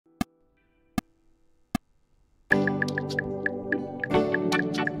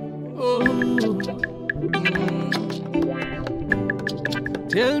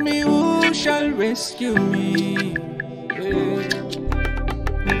Tell me who shall rescue me. Yeah.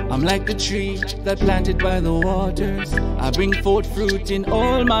 I'm like the tree that planted by the waters. I bring forth fruit in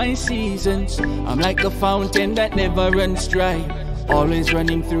all my seasons. I'm like the fountain that never runs dry, always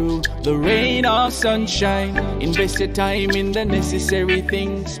running through the rain or sunshine. Invest your time in the necessary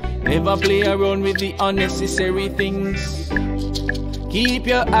things. Never play around with the unnecessary things. Keep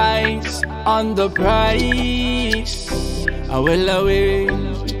your eyes on the prize. I will away.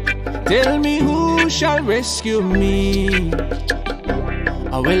 Tell me who shall rescue me.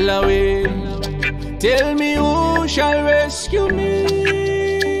 I will away. Tell me who shall rescue me.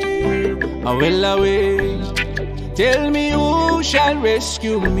 I will away. Tell me who shall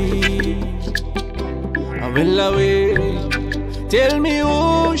rescue me. I will away. Tell me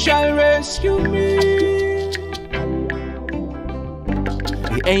who shall rescue me.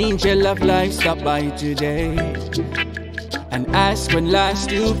 The angel of life stopped by today and asked when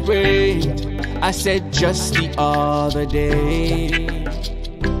last you prayed. I said just the other day.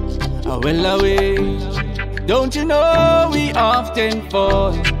 I will away. Don't you know we often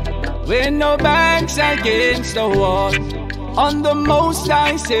fall when no back's against the wall? On the Most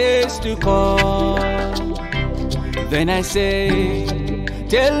High says to call. Then I say,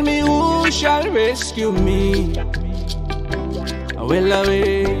 tell me who shall rescue me. I will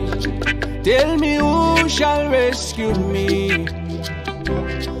away. Tell me who shall rescue me.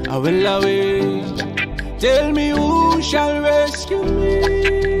 I will away. Tell me who shall rescue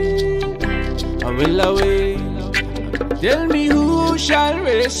me. I will away. Tell me who shall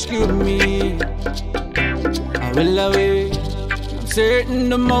rescue me. I will away. I'm certain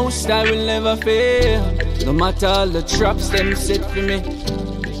the Most I will never fail. No matter all the traps them set for me.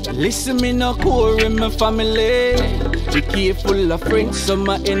 Listen, me no core in my family. Be careful of friends, some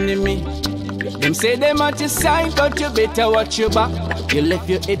my enemy. Them say them at your side, but you better watch your back. You left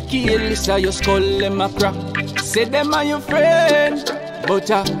your head careless, or your skull them a crack. Say them are your friend, but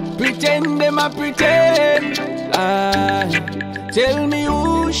I pretend them a pretend. Tell me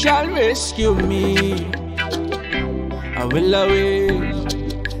who shall rescue me. I will away.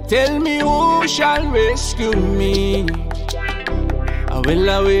 Tell me who shall rescue me. I will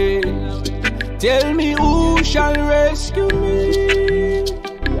away. Tell me who shall rescue me.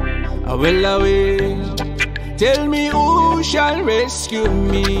 I will away. Tell me who shall rescue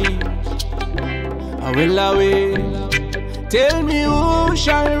me. I will away. Tell me who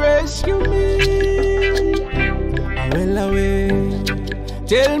shall rescue me. I will away.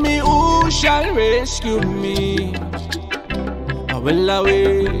 Tell me who shall rescue me. I will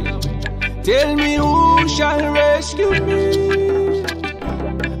away. Tell me who shall rescue me.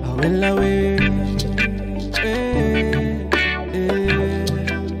 I will away.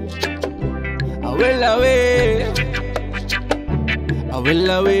 I will away. I will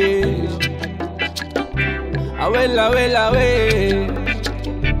away. I will away.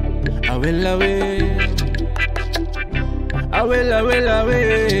 I will away. I will away.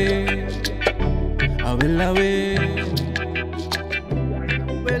 I will away.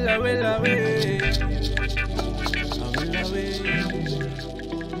 I will away.